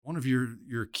of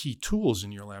your key tools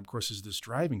in your lab, of course, is this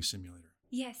driving simulator.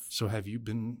 Yes. So have you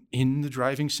been in the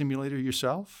driving simulator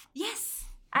yourself? Yes,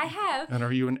 I have. And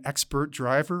are you an expert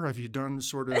driver? Have you done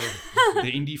sort of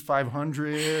the Indy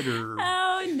 500 or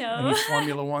Oh, no. any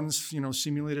Formula One's,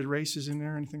 simulated races in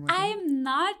there, anything like I that? am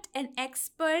not an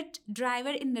expert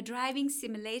driver in the driving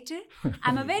simulator.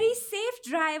 I'm a very safe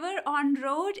driver on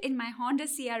road in my Honda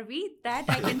CR-V, that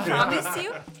I can promise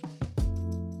you.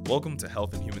 Welcome to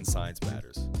Health and Human Science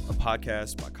Matters, a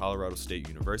podcast by Colorado State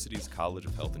University's College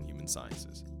of Health and Human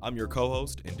Sciences. I'm your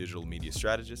co-host and digital media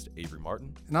strategist, Avery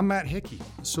Martin. And I'm Matt Hickey,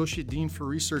 Associate Dean for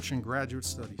Research and Graduate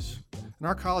Studies. In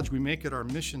our college, we make it our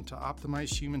mission to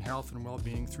optimize human health and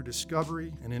well-being through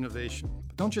discovery and innovation.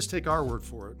 But don't just take our word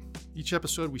for it. Each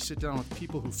episode, we sit down with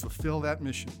people who fulfill that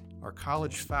mission, our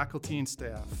college faculty and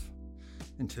staff.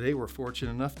 And today, we're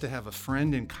fortunate enough to have a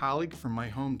friend and colleague from my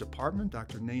home department,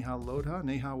 Dr. Neha Lodha.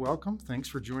 Neha, welcome. Thanks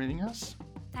for joining us.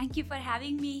 Thank you for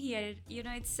having me here.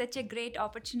 It's such a great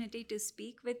opportunity to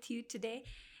speak with you today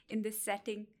in this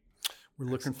setting. We're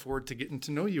looking forward to getting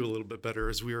to know you a little bit better,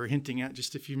 as we were hinting at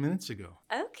just a few minutes ago.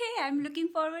 Okay, I'm looking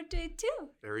forward to it too.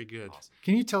 Very good. Awesome.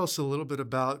 Can you tell us a little bit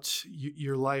about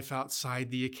your life outside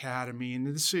the academy? And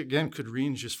this, again, could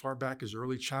range as far back as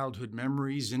early childhood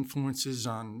memories, influences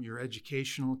on your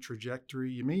educational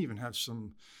trajectory. You may even have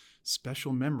some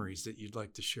special memories that you'd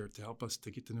like to share to help us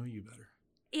to get to know you better.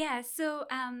 Yeah, so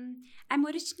I'm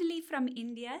originally from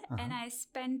India, and I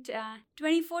spent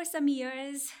 24 some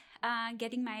years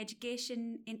getting my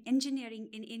education in engineering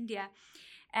in India.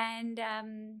 And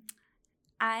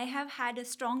I have had a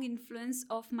strong influence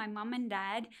of my mom and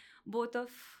dad, both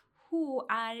of who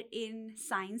are in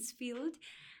science field.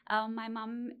 My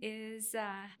mom is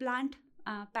a plant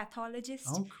pathologist.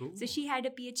 Oh, cool. So she had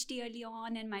a PhD early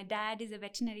on, and my dad is a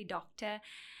veterinary doctor.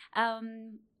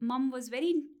 Mom was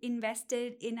very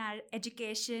invested in our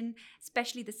education,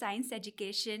 especially the science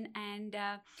education. And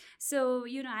so,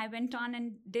 I went on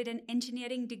and did an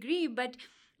engineering degree. But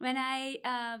when I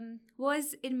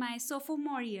was in my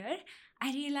sophomore year,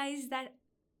 I realized that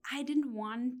I didn't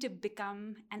want to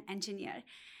become an engineer.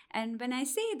 And when I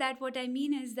say that, what I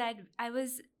mean is that I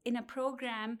was in a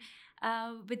program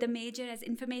with a major as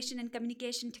information and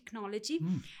communication technology.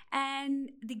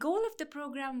 And the goal of the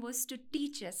program was to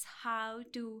teach us how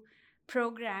to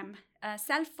program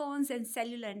cell phones and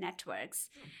cellular networks.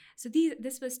 So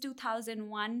this was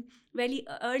 2001, very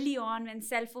early on when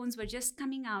cell phones were just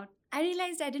coming out. I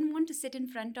realized I didn't want to sit in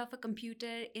front of a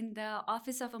computer in the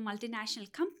office of a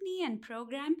multinational company and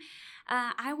program.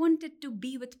 I wanted to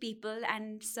be with people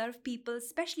and serve people,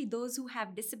 especially those who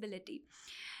have disability.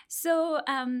 So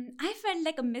I felt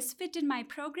like a misfit in my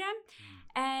program,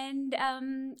 and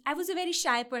I was a very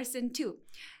shy person too.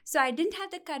 So I didn't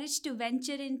have the courage to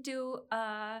venture into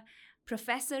a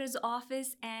professor's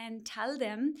office and tell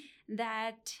them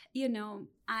that,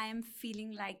 I'm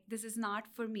feeling like this is not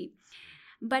for me.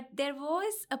 But there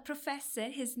was a professor,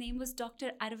 his name was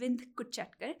Dr. Arvind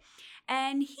Kuchatkar,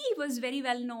 and he was very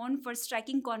well known for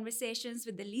striking conversations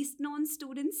with the least known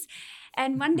students.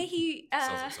 And one day he...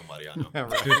 Sounds like somebody I know.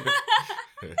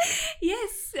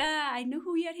 Yes, I know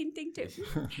who you're hinting to.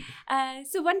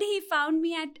 So one day he found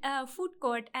me at a food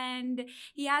court and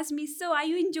he asked me, so are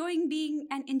you enjoying being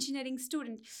an engineering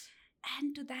student?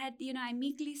 And to that, I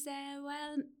meekly said,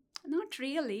 well, not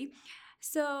really.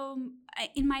 So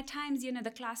in my times, the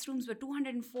classrooms were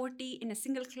 240 in a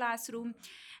single classroom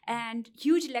and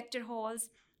huge lecture halls.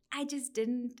 I just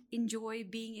didn't enjoy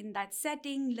being in that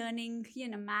setting, learning,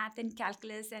 math and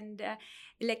calculus and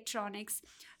electronics.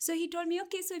 So he told me,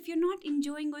 okay, so if you're not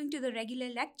enjoying going to the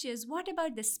regular lectures, what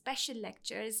about the special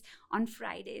lectures on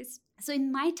Fridays? So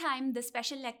in my time, the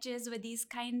special lectures were these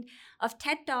kind of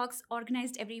TED Talks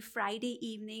organized every Friday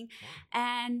evening.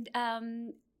 And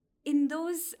in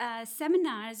those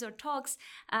seminars or talks,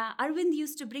 Arvind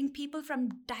used to bring people from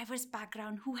diverse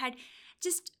background who had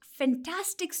just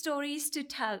fantastic stories to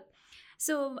tell.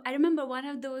 So I remember one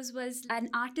of those was an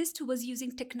artist who was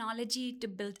using technology to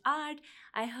build art.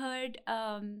 I heard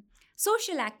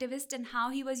social activist and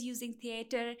how he was using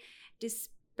theater to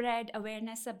spread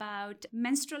awareness about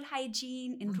menstrual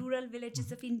hygiene in rural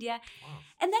villages of India. Wow.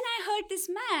 And then I heard this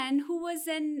man who was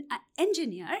an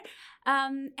engineer,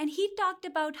 and he talked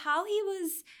about how he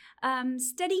was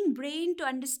studying brain to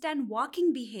understand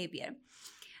walking behavior.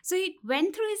 So he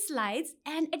went through his slides,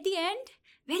 and at the end,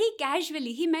 very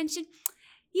casually, he mentioned,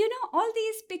 all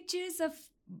these pictures of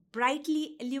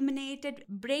brightly illuminated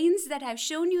brains that I've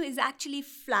shown you is actually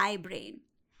fly brain.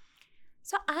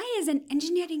 So I, as an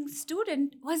engineering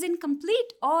student, was in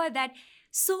complete awe that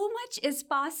so much is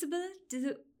possible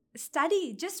to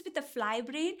study just with a fly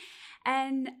brain.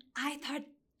 And I thought,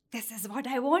 this is what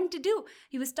I want to do.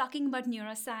 He was talking about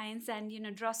neuroscience and,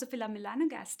 Drosophila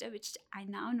melanogaster, which I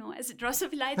now know as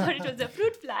Drosophila. I thought it was a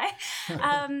fruit fly.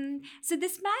 So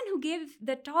this man who gave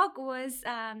the talk was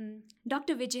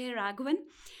Dr. Vijay Raghavan,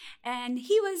 and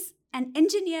he was an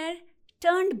engineer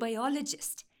turned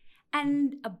biologist.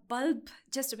 And a bulb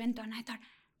just went on. I thought,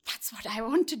 that's what I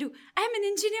want to do. I'm an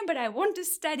engineer, but I want to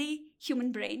study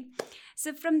human brain.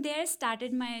 So from there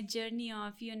started my journey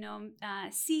of,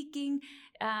 seeking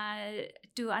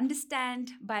to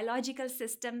understand biological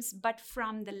systems, but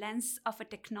from the lens of a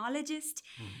technologist.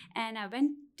 And I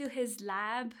went to his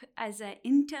lab as an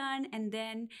intern and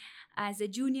then as a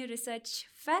junior research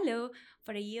fellow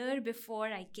for a year before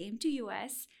I came to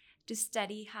US to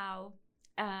study how,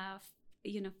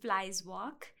 flies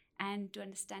walk and to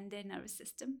understand their nervous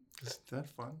system. Isn't that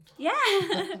fun? Yeah.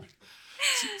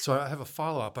 So I have a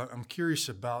follow-up. I'm curious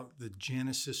about the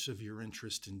genesis of your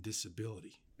interest in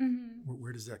disability.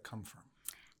 Where does that come from?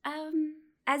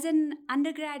 As an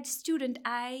undergrad student,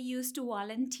 I used to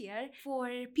volunteer for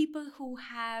people who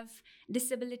have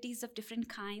disabilities of different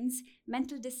kinds,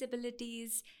 mental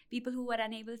disabilities, people who were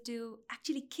unable to,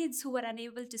 actually kids who were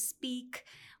unable to speak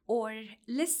or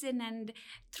listen. And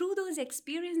through those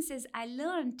experiences, I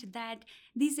learned that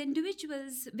these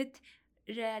individuals with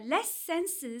less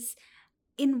senses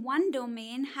in one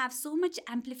domain have so much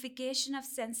amplification of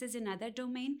senses in other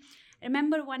domain. I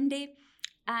remember one day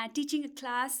teaching a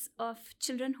class of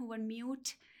children who were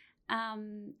mute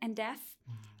and deaf.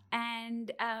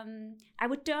 And I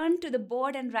would turn to the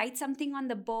board and write something on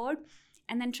the board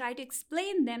and then try to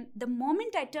explain them. The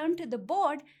moment I turned to the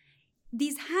board,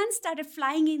 these hands started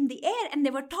flying in the air and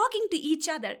they were talking to each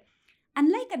other.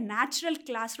 Unlike a natural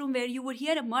classroom where you would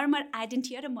hear a murmur, I didn't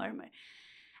hear a murmur.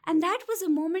 And that was a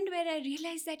moment where I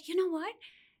realized that, you know what?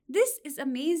 This is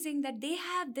amazing that they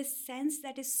have this sense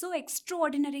that is so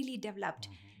extraordinarily developed,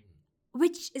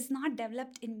 which is not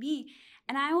developed in me.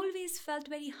 And I always felt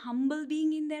very humble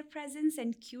being in their presence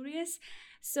and curious.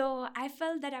 So I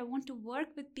felt that I want to work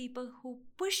with people who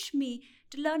push me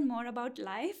to learn more about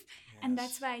life. Yes. And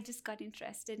that's why I just got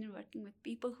interested in working with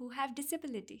people who have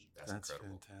disability. That's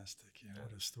fantastic. Yeah,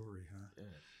 what a story, huh? Yeah.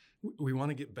 We want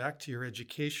to get back to your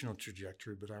educational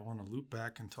trajectory, but I want to loop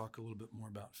back and talk a little bit more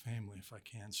about family if I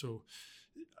can. So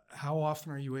how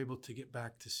often are you able to get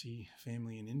back to see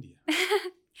family in India?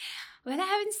 Well, I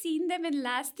haven't seen them in the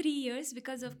last 3 years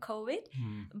because of COVID,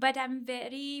 but I'm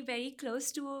very, very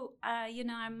close to,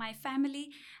 my family.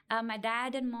 My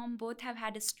dad and mom both have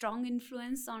had a strong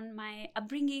influence on my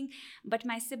upbringing, but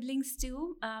my siblings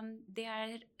too. They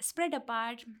are spread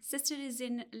apart. My sister is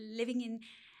living in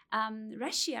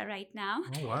Russia right now.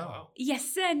 Oh, wow.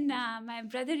 Yes, and my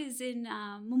brother is in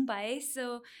Mumbai.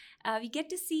 So we get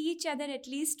to see each other at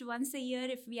least once a year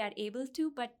if we are able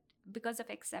to, but because of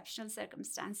exceptional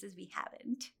circumstances, we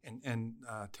haven't. And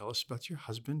tell us about your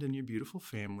husband and your beautiful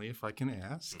family, if I can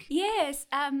ask. Yes.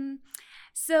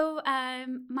 So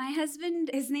my husband,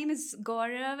 his name is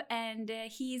Gaurav, and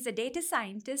he's a data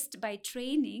scientist by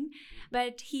training,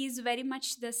 but he's very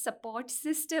much the support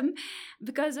system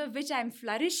because of which I'm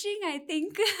flourishing, I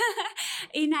think,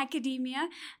 in academia.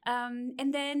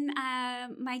 And then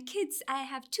my kids, I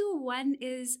have two. One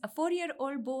is a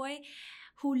 4-year-old boy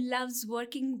who loves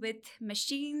working with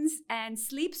machines and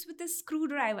sleeps with a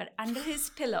screwdriver under his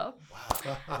pillow.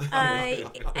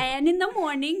 And in the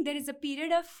morning, there is a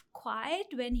period of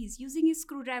quiet when he's using his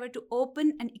screwdriver to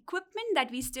open an equipment that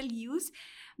we still use.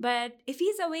 But if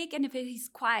he's awake and if he's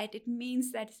quiet, it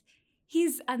means that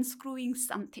he's unscrewing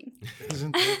something.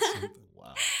 Isn't that something?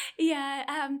 Wow.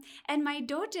 Yeah, and my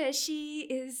daughter, she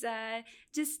is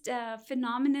just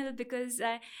phenomenal because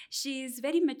she's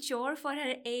very mature for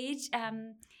her age.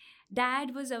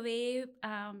 Dad was away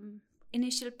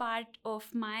initial part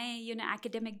of my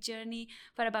academic journey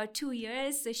for about 2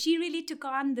 years. So she really took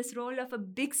on this role of a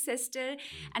big sister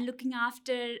and looking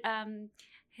after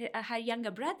her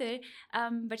younger brother.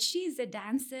 But she's a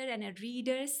dancer and a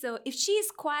reader. So if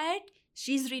she's quiet,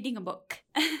 she's reading a book.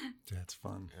 That's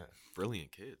fun. Yeah,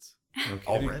 brilliant kids. Okay.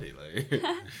 Already.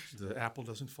 The apple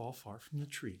doesn't fall far from the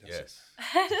tree, does it?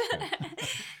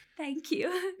 Yes. Thank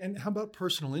you. And how about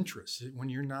personal interests? When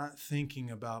you're not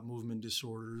thinking about movement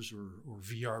disorders or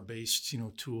VR-based,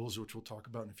 tools, which we'll talk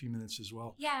about in a few minutes as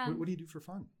well. Yeah. What do you do for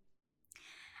fun?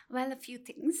 Well, a few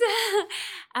things.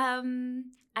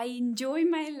 I enjoy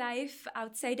my life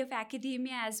outside of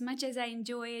academia as much as I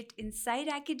enjoy it inside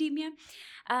academia.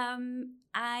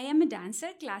 I am a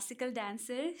dancer, classical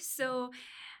dancer. So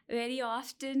very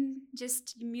often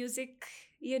just music,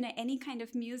 any kind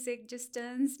of music just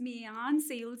turns me on.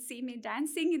 So you'll see me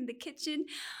dancing in the kitchen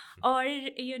or,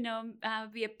 we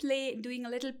are doing a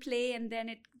little play and then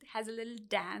it has a little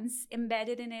dance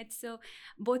embedded in it. So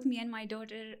both me and my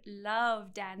daughter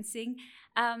love dancing.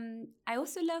 I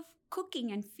also love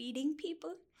cooking and feeding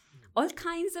people, all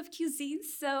kinds of cuisines.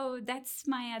 So that's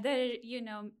my other,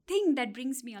 thing that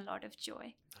brings me a lot of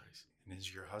joy. Nice. And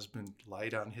is your husband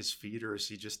light on his feet, or is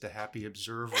he just a happy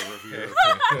observer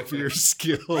of your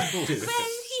skills? Well,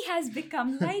 he has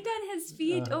become light on his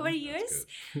feet over years.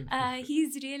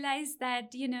 He's realized that,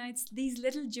 it's these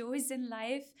little joys in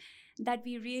life that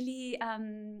we really,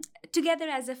 together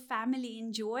as a family,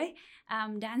 enjoy.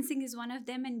 Dancing is one of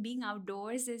them, and being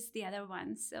outdoors is the other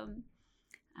one. So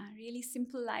really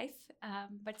simple life,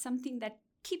 but something that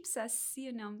keeps us,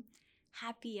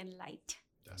 happy and light.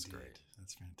 That's great.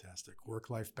 That's fantastic.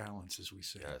 Work-life balance, as we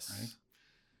say. Yes. Right?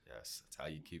 Yes. That's how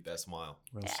you keep that smile.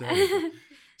 Well said.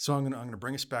 So I'm going to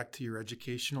bring us back to your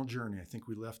educational journey. I think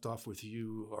we left off with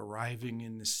you arriving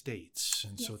in the States.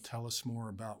 And so tell us more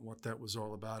about what that was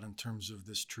all about in terms of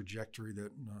this trajectory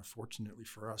that, fortunately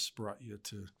for us, brought you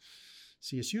to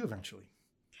CSU eventually.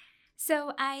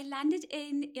 So I landed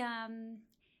in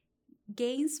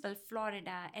Gainesville,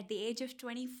 Florida at the age of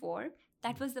 24.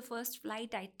 That was the first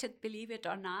flight I took, believe it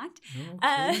or not.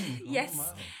 Okay. Yes,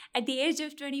 wow. At the age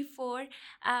of 24.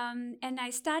 And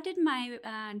I started my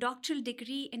doctoral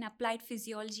degree in applied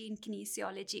physiology and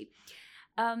kinesiology.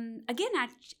 Again,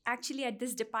 actually at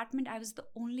this department, I was the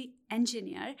only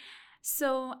engineer.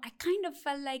 So I kind of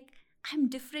felt like I'm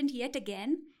different yet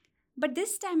again. But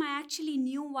this time I actually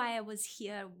knew why I was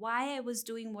here, why I was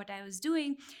doing what I was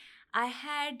doing. I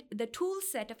had the tool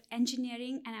set of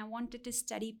engineering, and I wanted to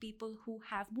study people who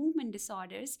have movement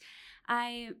disorders.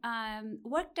 I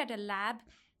worked at a lab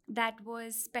that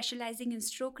was specializing in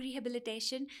stroke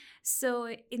rehabilitation.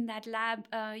 So in that lab,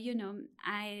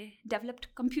 I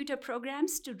developed computer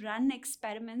programs to run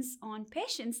experiments on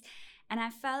patients. And I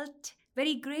felt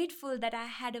very grateful that I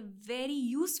had a very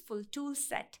useful tool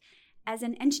set as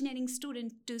an engineering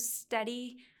student to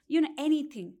study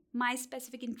anything. My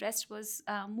specific interest was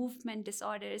movement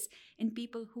disorders in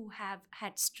people who have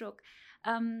had stroke.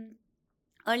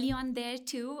 Early on there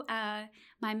too,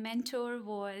 my mentor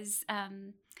was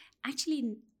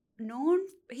actually known,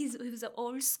 he was an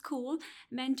old school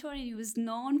mentor, and he was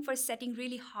known for setting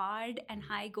really hard and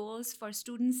high goals for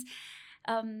students.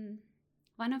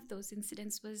 One of those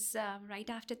incidents was right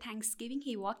after Thanksgiving.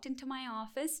 He walked into my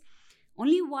office,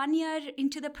 only 1 year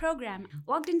into the program,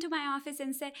 walked into my office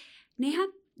and said, Neha,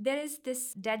 there is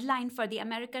this deadline for the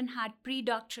American Heart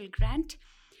pre-doctoral grant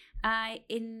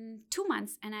in 2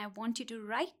 months, and I want you to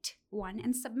write one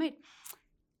and submit.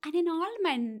 And in all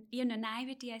my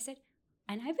naivety, I said,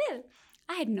 and I will.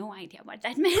 I had no idea what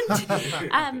that meant.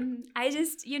 I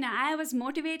just, I was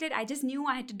motivated. I just knew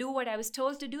I had to do what I was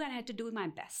told to do, and I had to do my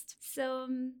best. So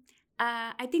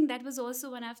I think that was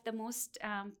also one of the most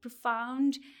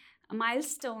profound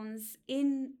milestones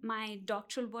in my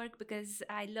doctoral work, because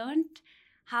I learned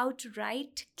how to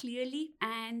write clearly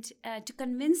and to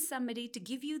convince somebody to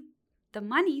give you the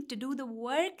money to do the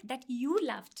work that you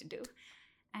love to do.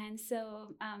 And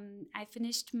so I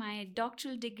finished my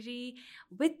doctoral degree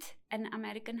with an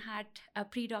American Heart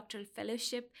pre-doctoral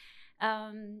fellowship,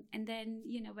 and then,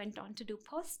 went on to do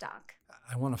postdoc.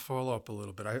 I want to follow up a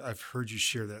little bit. I've heard you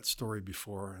share that story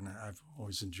before, and I've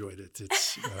always enjoyed it.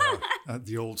 It's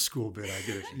the old school bit. I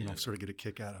get it, sort of get a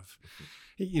kick out of.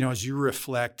 As you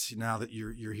reflect now that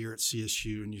you're here at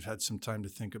CSU and you've had some time to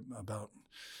think about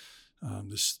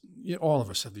this, all of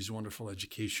us have these wonderful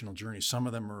educational journeys. Some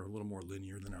of them are a little more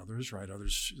linear than others, right?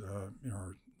 Others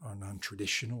are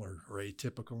non-traditional or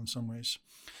atypical in some ways.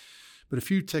 But if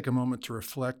you take a moment to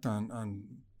reflect on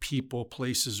people,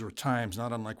 places, or times,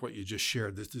 not unlike what you just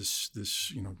shared, this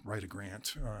write a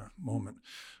grant moment,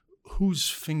 whose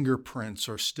fingerprints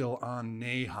are still on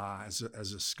Neha as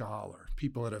a scholar,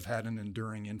 people that have had an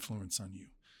enduring influence on you?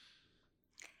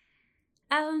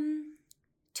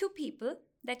 Two people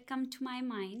that come to my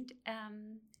mind,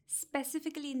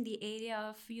 specifically in the area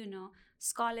of,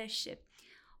 scholarship.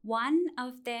 One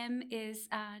of them is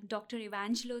Dr.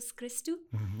 Evangelos Christou,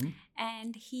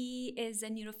 and he is a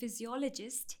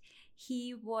neurophysiologist.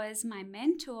 He was my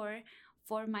mentor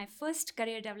for my first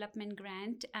career development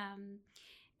grant.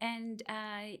 And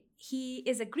he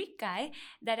is a Greek guy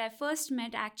that I first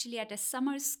met actually at a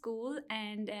summer school,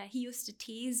 and he used to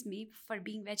tease me for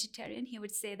being vegetarian. He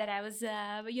would say that I was,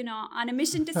 on a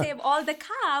mission to save all the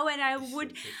cow, and I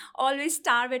would always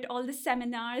starve at all the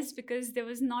seminars because there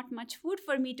was not much food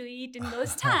for me to eat in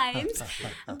those times.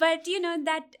 But,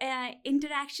 that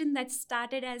interaction that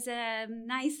started as a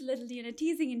nice little,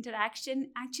 teasing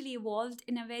interaction actually evolved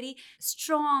in a very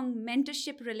strong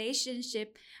mentorship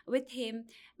relationship with him,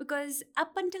 because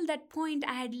up until that point,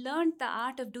 I had learned the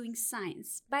art of doing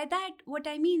science. By that, what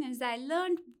I mean is I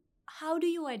learned how do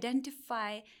you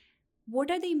identify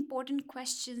what are the important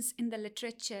questions in the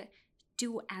literature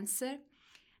to answer,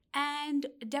 and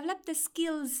develop the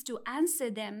skills to answer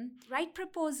them, write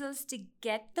proposals to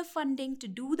get the funding to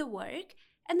do the work,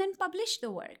 and then publish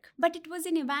the work. But it was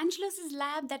in Evangelos'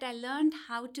 lab that I learned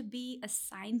how to be a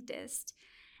scientist.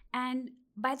 And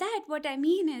by that, what I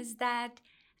mean is that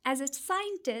as a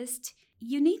scientist,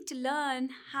 you need to learn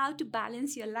how to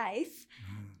balance your life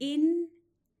in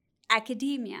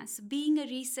academia. So being a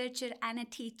researcher and a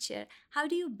teacher, how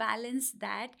do you balance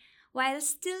that while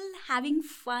still having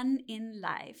fun in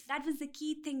life? That was the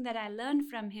key thing that I learned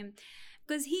from him,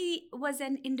 because he was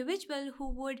an individual who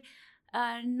would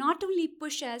not only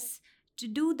push us to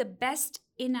do the best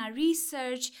in our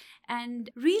research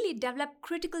and really develop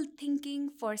critical thinking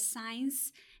for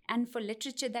science and for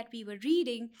literature that we were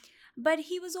reading, but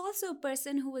he was also a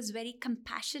person who was very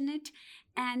compassionate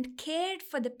and cared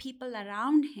for the people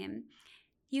around him.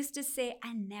 He used to say,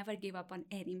 I never give up on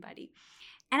anybody.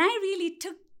 And I really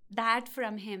took that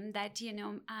from him, that,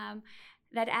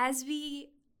 that as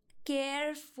we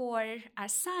care for our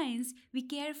science, we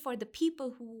care for the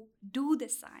people who do the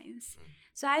science.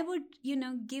 So I would,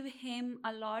 give him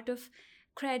a lot of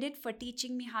credit for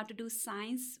teaching me how to do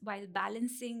science while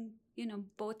balancing,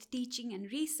 both teaching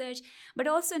and research, but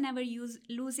also never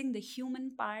losing the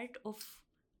human part of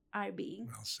our being.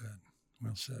 Well said.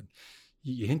 Well said.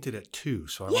 You hinted at two,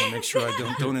 so I want to make sure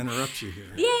I don't interrupt you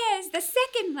here. Yes, the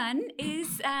second one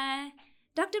is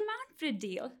Dr. Manfred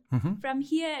Deal. From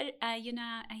here,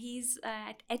 he's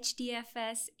at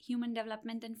HDFS, Human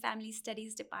Development and Family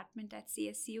Studies Department at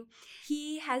CSU.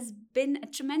 He has been a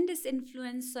tremendous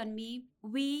influence on me.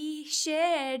 We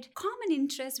shared common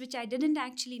interests, which I didn't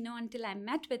actually know until I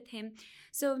met with him.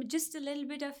 So just a little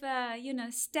bit of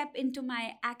a, step into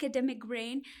my academic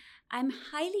brain. I'm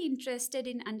highly interested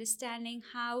in understanding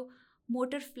how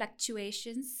motor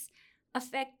fluctuations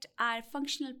affect our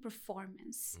functional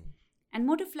performance. And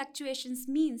motor fluctuations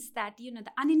means that, the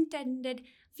unintended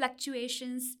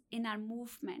fluctuations in our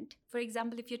movement. For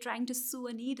example, if you're trying to sew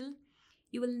a needle,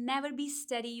 you will never be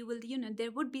steady. You will,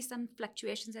 there would be some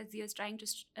fluctuations as you're trying to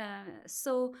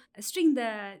string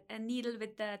the needle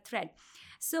with the thread.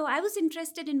 So I was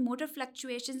interested in motor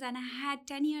fluctuations, and I had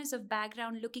 10 years of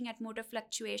background looking at motor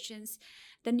fluctuations,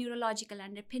 the neurological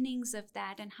underpinnings of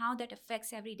that, and how that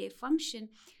affects everyday function.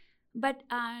 But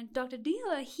Dr.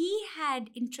 Deal, he had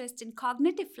interest in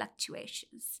cognitive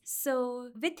fluctuations.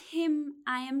 So with him,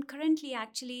 I am currently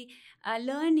actually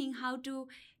learning how to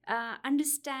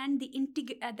understand the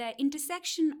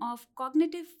intersection of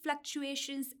cognitive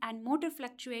fluctuations and motor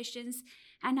fluctuations,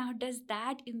 and how does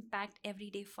that impact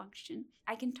everyday function.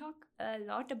 I can talk a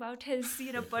lot about his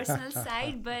personal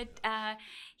side, but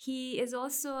he is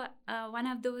also one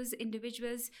of those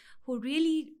individuals who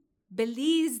really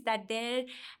believes that their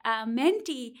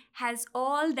mentee has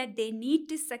all that they need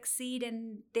to succeed,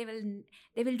 and they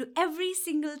will do every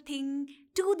single thing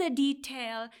to the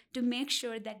detail to make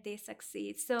sure that they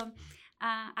succeed. So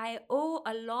I owe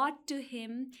a lot to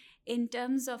him in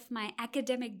terms of my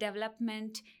academic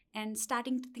development and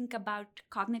starting to think about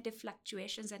cognitive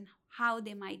fluctuations and how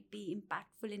they might be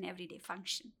impactful in everyday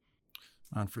function.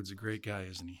 Manfred's a great guy,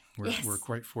 isn't he? We're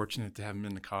quite fortunate to have him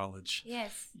in the college.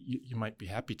 Yes. You might be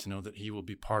happy to know that he will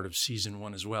be part of season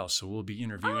 1 as well. So we'll be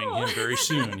interviewing him very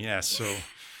soon. Yes. So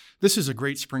this is a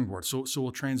great springboard. So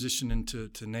we'll transition into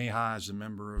Neha as a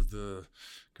member of the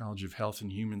College of Health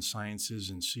and Human Sciences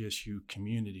and CSU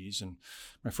communities. And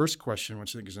my first question,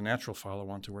 which I think is a natural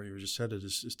follow-on to where you were just headed,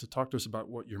 is to talk to us about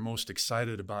what you're most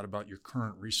excited about your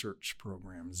current research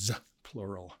programs,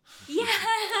 plural. Yeah.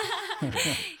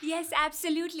 Yes,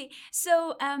 absolutely.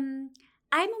 So I'm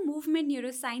a movement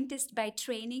neuroscientist by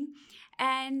training,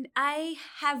 and I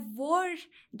have wore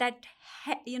that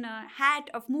hat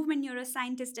of movement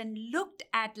neuroscientist and looked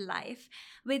at life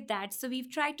with that. So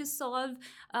we've tried to solve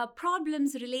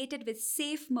problems related with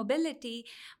safe mobility,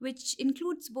 which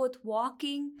includes both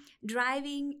walking,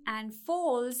 driving, and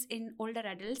falls in older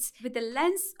adults with the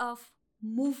lens of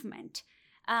movement.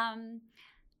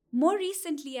 More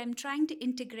recently, I'm trying to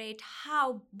integrate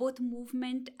how both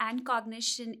movement and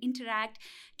cognition interact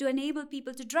to enable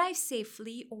people to drive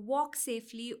safely or walk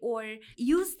safely or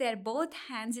use their both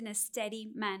hands in a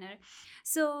steady manner.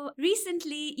 So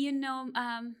recently, in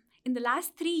the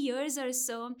last 3 years or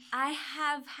so, I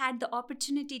have had the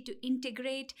opportunity to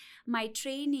integrate my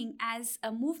training as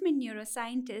a movement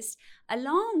neuroscientist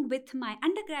along with my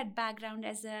undergrad background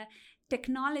as a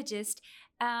technologist.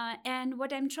 And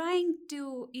what I'm trying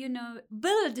to,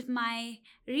 build my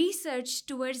research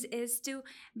towards is to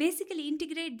basically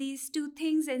integrate these two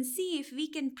things and see if we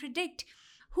can predict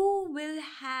who will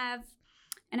have,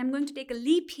 and I'm going to take a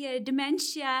leap here,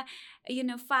 dementia,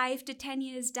 5 to 10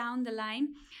 years down the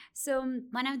line. So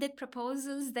one of the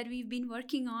proposals that we've been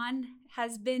working on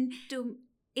has been to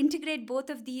integrate both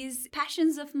of these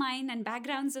passions of mine and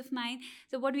backgrounds of mine.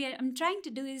 So what I'm trying to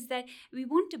do is that we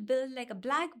want to build like a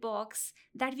black box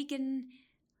that we can,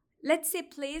 let's say,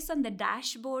 place on the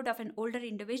dashboard of an older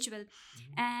individual.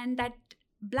 And that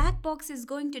black box is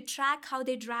going to track how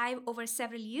they drive over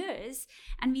several years,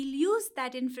 and we'll use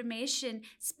that information,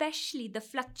 especially the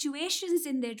fluctuations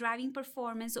in their driving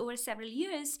performance over several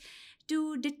years,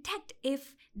 to detect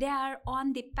if they are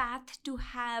on the path to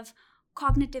have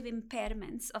cognitive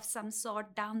impairments of some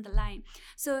sort down the line.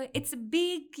 So it's a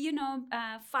big,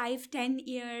 5-10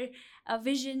 year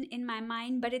vision in my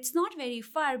mind, but it's not very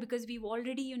far because we've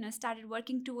already, started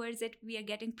working towards it. We are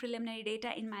getting preliminary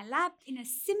data in my lab in a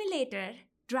simulator,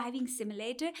 driving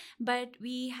simulator, but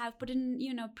we have put in,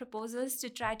 proposals to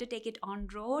try to take it on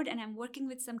road. And I'm working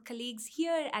with some colleagues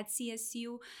here at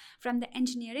CSU from the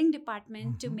engineering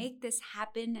department to make this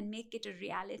happen and make it a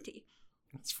reality.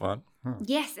 That's fun. Huh.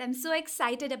 Yes, I'm so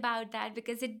excited about that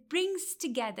because it brings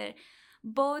together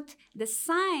both the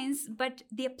science, but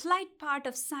the applied part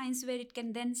of science where it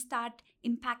can then start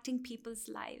impacting people's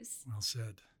lives. Well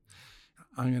said.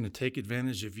 I'm going to take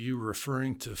advantage of you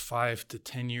referring to 5 to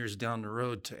 10 years down the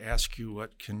road to ask you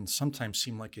what can sometimes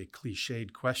seem like a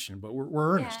cliched question, but we're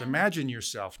earnest. Yeah. Imagine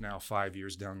yourself now 5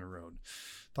 years down the road.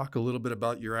 Talk a little bit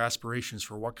about your aspirations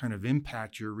for what kind of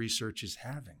impact your research is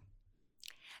having.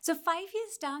 So 5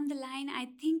 years down the line, I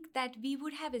think that we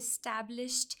would have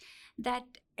established that,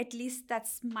 at least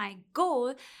that's my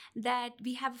goal, that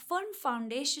we have a firm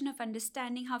foundation of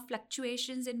understanding how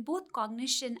fluctuations in both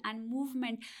cognition and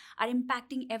movement are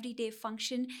impacting everyday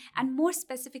function, and more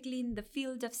specifically in the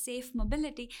field of safe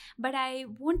mobility. But I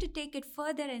want to take it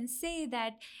further and say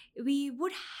that we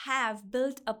would have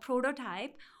built a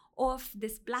prototype of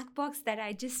this black box that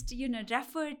I just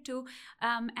referred to,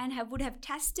 and would have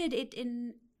tested it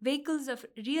in vehicles of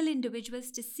real individuals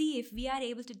to see if we are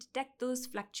able to detect those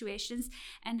fluctuations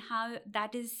and how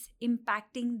that is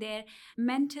impacting their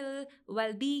mental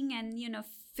well-being and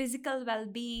physical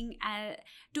well-being,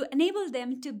 to enable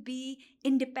them to be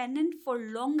independent for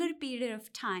longer period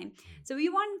of time. So we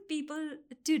want people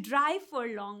to drive for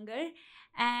longer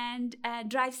and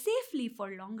drive safely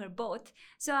for longer, both.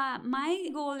 So my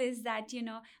goal is that,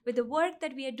 with the work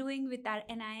that we are doing with our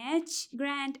NIH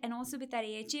grant and also with our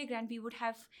AHA grant, we would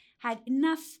have had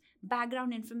enough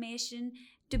background information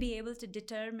to be able to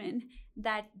determine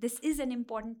that this is an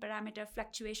important parameter,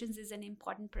 fluctuations is an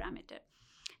important parameter.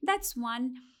 That's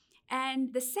one.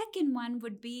 And the second one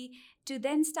would be to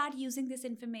then start using this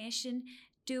information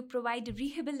to provide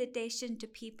rehabilitation to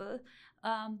people,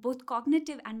 both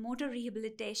cognitive and motor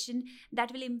rehabilitation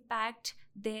that will impact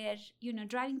their,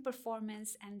 driving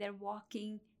performance and their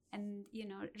walking and,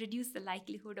 reduce the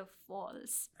likelihood of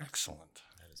falls. Excellent.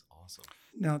 That is awesome.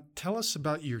 Now, tell us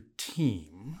about your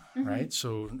team, right?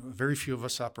 So very few of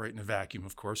us operate in a vacuum,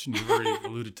 of course, and you've already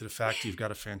alluded to the fact you've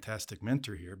got a fantastic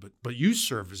mentor here, but you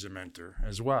serve as a mentor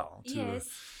as well to Yes.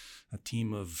 a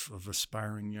team of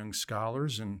aspiring young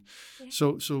scholars. And Yeah.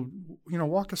 so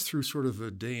walk us through sort of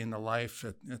a day in the life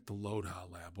at the Lodha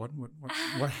Lab.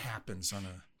 What happens on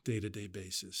a day-to-day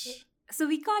basis? So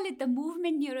we call it the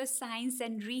Movement Neuroscience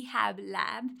and Rehab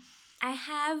Lab. I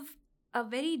have a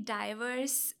very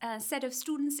diverse set of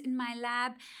students in my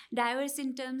lab, diverse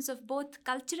in terms of both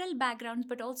cultural backgrounds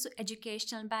but also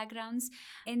educational backgrounds.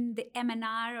 In the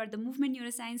MNR, or the Movement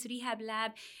Neuroscience Rehab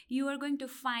Lab, you are going to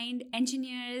find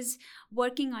engineers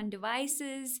working on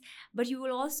devices, but you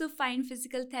will also find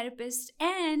physical therapists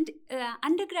and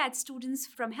undergrad students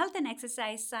from health and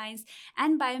exercise science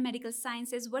and biomedical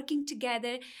sciences working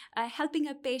together, helping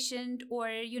a patient or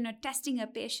testing a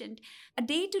patient. A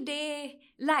day-to-day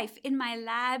life in my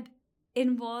lab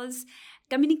involves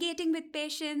communicating with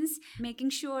patients,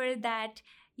 making sure that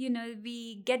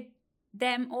we get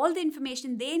them all the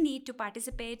information they need to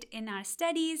participate in our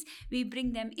studies. We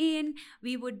bring them in.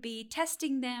 We would be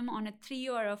testing them on a 3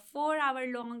 or a 4 hour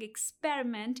long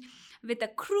experiment with a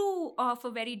crew of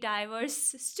a very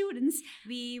diverse students.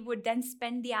 We would then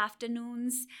spend the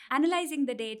afternoons analyzing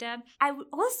the data. I would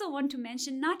also want to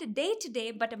mention, not a day to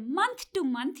day, but a month to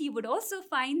month, you would also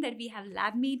find that we have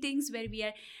lab meetings where we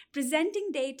are presenting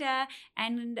data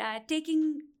and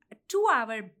taking 2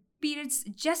 hour periods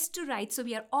just to write. So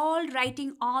we are all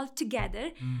writing all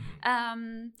together.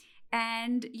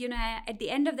 And, at the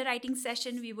end of the writing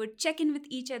session, we would check in with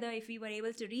each other if we were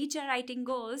able to reach our writing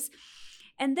goals.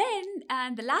 And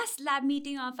then the last lab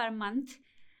meeting of our month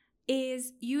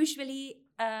is usually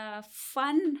a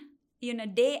fun,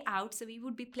 day out. So we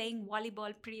would be playing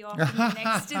volleyball pretty often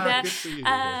next to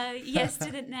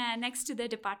next to the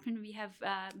department. We have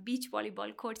beach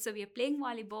volleyball courts. So we are playing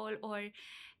volleyball, or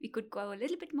we could go a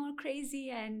little bit more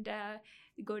crazy and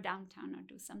go downtown or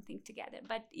do something together.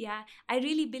 But yeah, I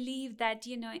really believe that,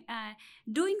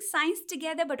 doing science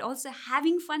together, but also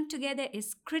having fun together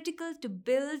is critical to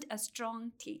build a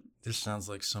strong team. This sounds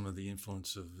like some of the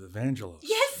influence of Evangelos.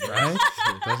 Yes. Right?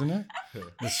 Doesn't it?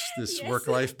 This Yes.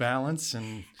 work-life balance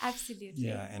and Absolutely.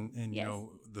 yeah, and Yes.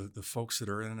 the folks that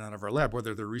are in and out of our lab,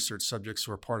 whether they're research subjects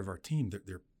or part of our team,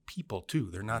 they're people too.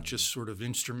 They're not just sort of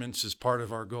instruments as part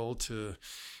of our goal to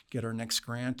get our next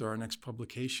grant or our next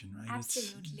publication, right?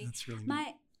 Absolutely. That's really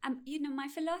neat. My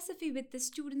philosophy with the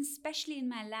students, especially in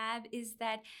my lab, is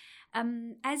that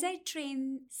as I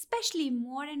train, especially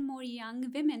more and more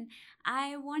young women,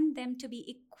 I want them to be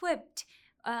equipped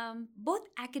both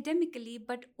academically,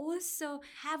 but also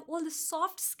have all the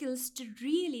soft skills to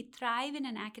really thrive in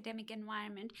an academic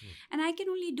environment. And I can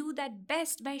only do that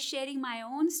best by sharing my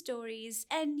own stories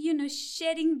and,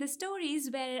 sharing the stories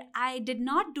where I did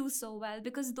not do so well,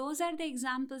 because those are the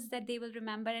examples that they will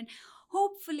remember and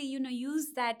hopefully,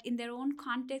 use that in their own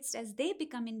context as they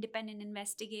become independent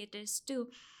investigators too.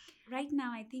 Right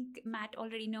now, I think Matt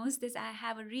already knows this. I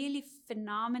have a really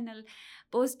phenomenal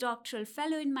postdoctoral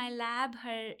fellow in my lab.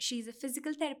 She's a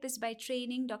physical therapist by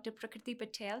training, Dr. Prakriti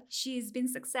Patel. She's been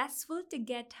successful to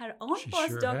get her own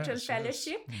postdoctoral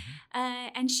fellowship. Yes. Mm-hmm.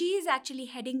 And she is actually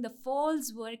heading the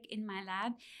fall's work in my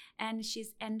lab. And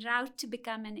she's en route to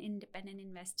become an independent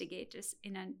investigator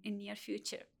in near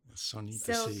future. It's so neat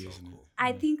So, to see, isn't it?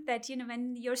 I think that,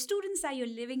 when your students are your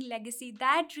living legacy,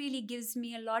 that really gives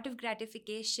me a lot of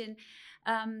gratification,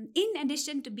 in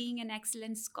addition to being an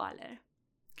excellent scholar.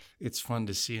 It's fun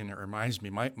to see, and it reminds me,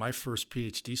 my first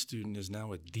PhD student is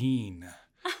now a dean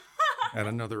at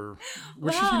another,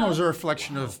 which is a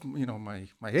reflection of, my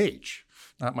age,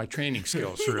 not my training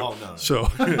skills. Really. Oh, no. So,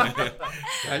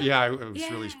 I was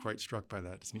really quite struck by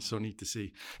that. It's so neat to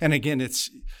see. And again, it's,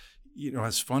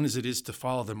 as fun as it is to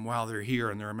follow them while they're here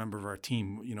and they're a member of our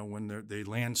team, when they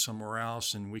land somewhere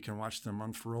else and we can watch them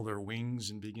unfurl their wings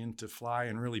and begin to fly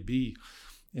and really be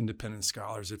independent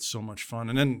scholars, it's so much fun.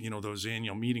 And then, those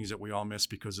annual meetings that we all miss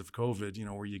because of COVID,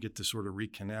 where you get to sort of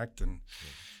reconnect. And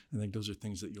I think those are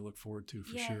things that you look forward to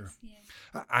for sure. Yes.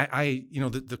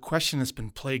 The question that's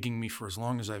been plaguing me for as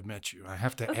long as I've met you, I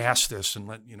have to ask this and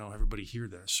let, everybody hear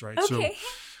this, right? Okay.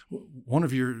 So one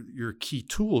of your key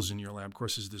tools in your lab, of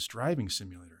course, is this driving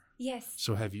simulator. Yes.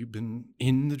 So have you been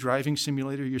in the driving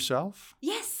simulator yourself?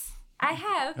 Yes, I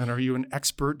have. And are you an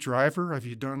expert driver? Have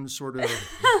you done sort of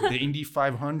the Indy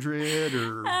 500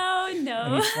 or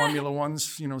no. any Formula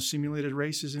One's, simulated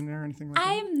races in there, anything like that?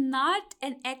 I am not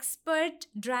an expert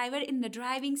driver in the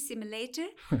driving simulator.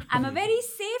 I'm a very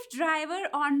safe driver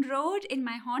on road in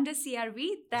my Honda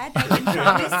CR-V, that I can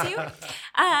promise you.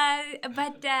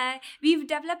 But we've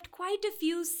developed quite a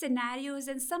few scenarios,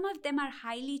 and some of them are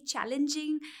highly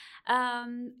challenging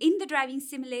in the driving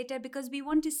simulator, because we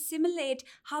want to simulate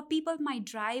how people might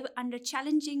drive under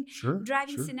challenging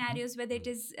driving scenarios, whether it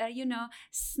is,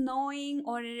 snowing,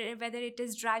 or whether it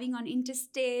is driving on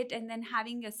interstate and then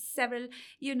having several,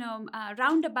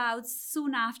 roundabouts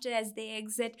soon after as they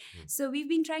exit. So we've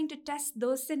been trying to test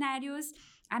those scenarios.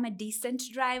 I'm a decent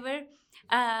driver,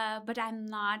 but I'm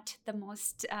not the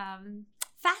most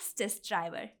fastest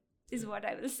driver, is what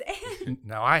I will say.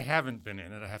 Now, I haven't been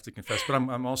in it, I have to confess, but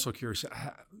I'm also curious,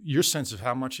 your sense of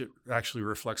how much it actually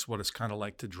reflects what it's kind of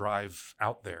like to drive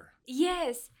out there.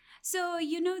 Yes. So,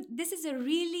 this is a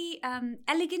really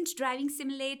elegant driving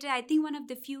simulator. I think one of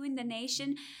the few in the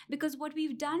nation, because what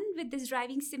we've done with this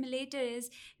driving simulator is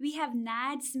we have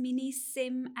NADS Mini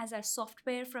Sim as our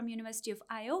software from University of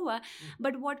Iowa.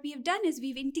 But what we have done is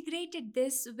we've integrated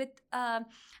this with a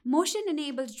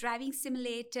motion-enabled driving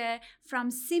simulator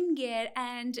from SimGear.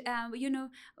 And,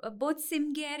 both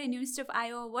SimGear and University of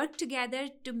Iowa work together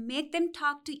to make them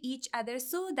talk to each other,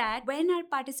 so that when our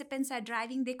participants are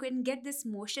driving, they can get this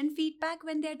motion feedback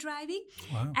when they're driving.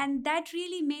 Wow. And that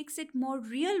really makes it more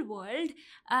real world,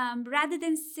 rather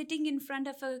than sitting in front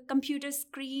of a computer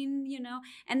screen,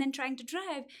 and then trying to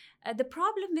drive. The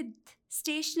problem with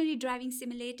stationary driving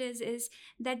simulators is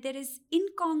that there is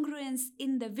incongruence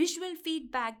in the visual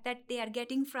feedback that they are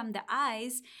getting from the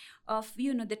eyes of,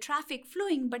 the traffic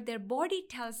flowing, but their body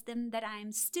tells them that I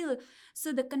am still.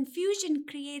 So the confusion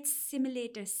creates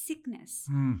simulator sickness.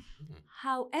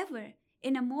 However,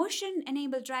 in a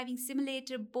motion-enabled driving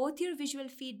simulator, both your visual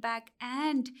feedback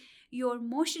and your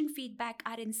motion feedback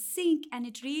are in sync, and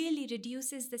it really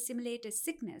reduces the simulator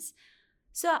sickness.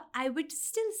 So I would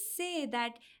still say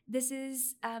that this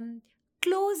is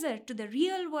closer to the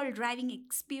real-world driving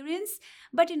experience,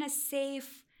 but in a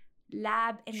safe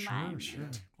lab environment. Sure.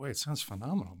 Boy, it sounds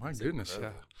phenomenal. My goodness,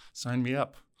 yeah. Sign me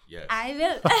up. Yes. I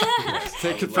will.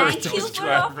 Take it for a Thank you test for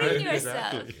drive. offering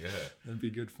yourself. Exactly. Yeah. That'd be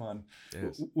good fun.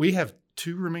 Yes. We have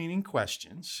 2 remaining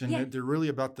questions, and Yeah. they're really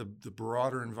about the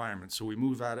broader environment. So we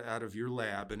move out of your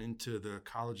lab and into the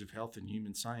College of Health and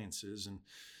Human Sciences. And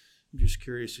I'm just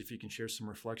curious if you can share some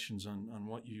reflections on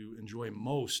what you enjoy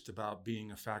most about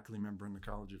being a faculty member in the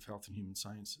College of Health and Human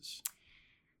Sciences.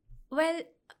 Well,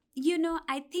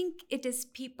 I think it is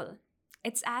people.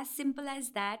 It's as simple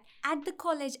as that. At the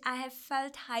college, I have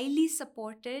felt highly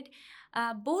supported,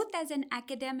 both as an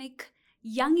academic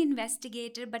young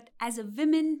investigator, but as a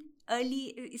women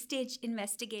early stage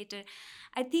investigator.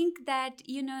 I think that,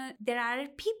 there are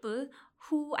people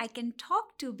who I can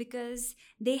talk to because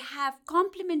they have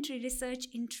complementary research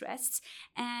interests,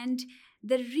 and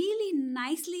the really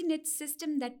nicely knit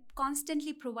system that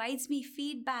constantly provides me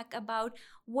feedback about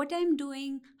what I'm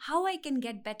doing, how I can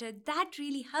get better, that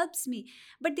really helps me.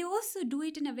 But they also do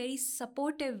it in a very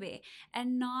supportive way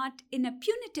and not in a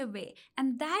punitive way.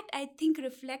 And that, I think,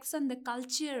 reflects on the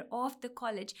culture of the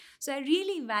college. So I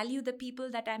really value the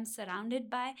people that I'm surrounded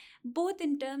by, both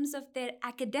in terms of their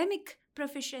academic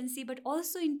proficiency, but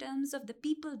also in terms of the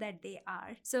people that they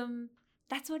are. So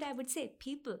that's what I would say,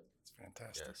 people.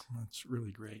 Fantastic. Yes. That's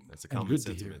really great. That's a And common good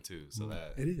to sentiment too. So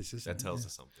that it is. Isn't that tells it?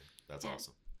 us something. That's Yeah.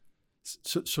 awesome.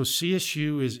 So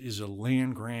CSU is a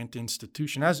land grant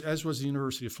institution, as was the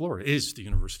University of Florida, is the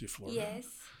University of Florida. Yes.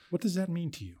 What does that mean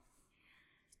to you?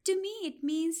 To me, it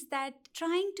means that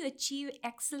trying to achieve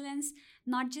excellence,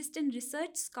 not just in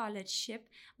research scholarship,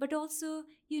 but also,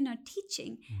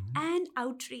 teaching and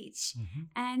outreach.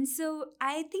 And so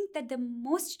I think that the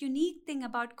most unique thing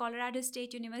about Colorado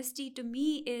State University to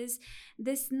me is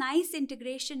this nice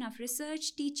integration of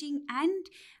research, teaching, and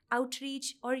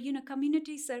outreach or,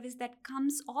 community service that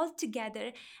comes all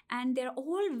together, and they're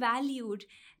all valued.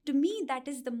 To me, that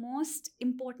is the most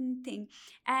important thing.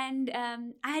 And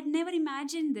I had never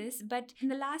imagined this, but in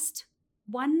the last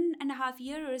 1.5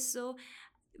 years or so,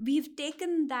 we've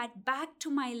taken that back to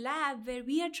my lab, where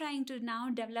we are trying to now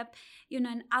develop,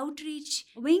 an outreach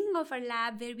wing of our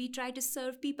lab where we try to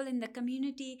serve people in the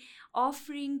community,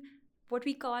 offering what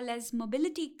we call as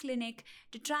mobility clinic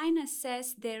to try and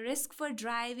assess their risk for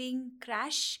driving,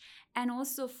 crash, and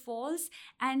also falls.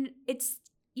 And it's,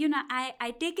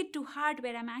 I take it to heart,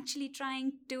 where I'm actually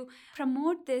trying to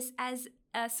promote this as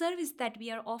a service that we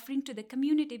are offering to the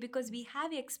community, because we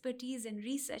have expertise in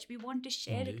research. We want to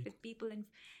share it with people in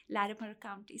Larimer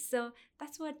County. So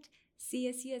that's what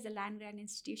CSU as a land grant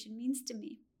institution means to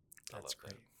me. That's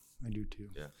great. I do too.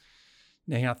 Yeah.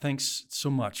 Neha, thanks so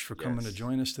much for coming to Yes.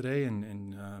 join us today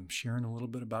and sharing a little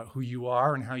bit about who you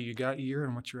are and how you got here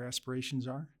and what your aspirations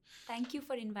are. Thank you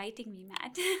for inviting me,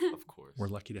 Matt. Of course. We're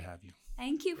lucky to have you.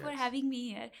 Thank you for Yes. having me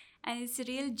here. And it's a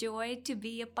real joy to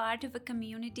be a part of a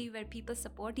community where people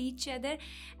support each other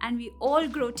and we all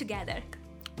grow together.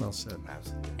 Well said.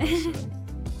 Absolutely.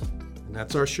 And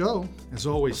that's our show. As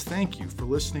always, thank you for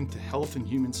listening to Health and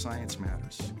Human Science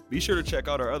Matters. Be sure to check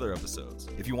out our other episodes.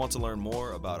 If you want to learn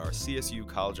more about our CSU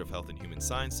College of Health and Human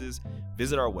Sciences,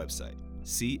 visit our website,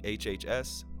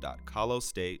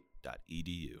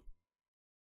 chhs.colostate.edu.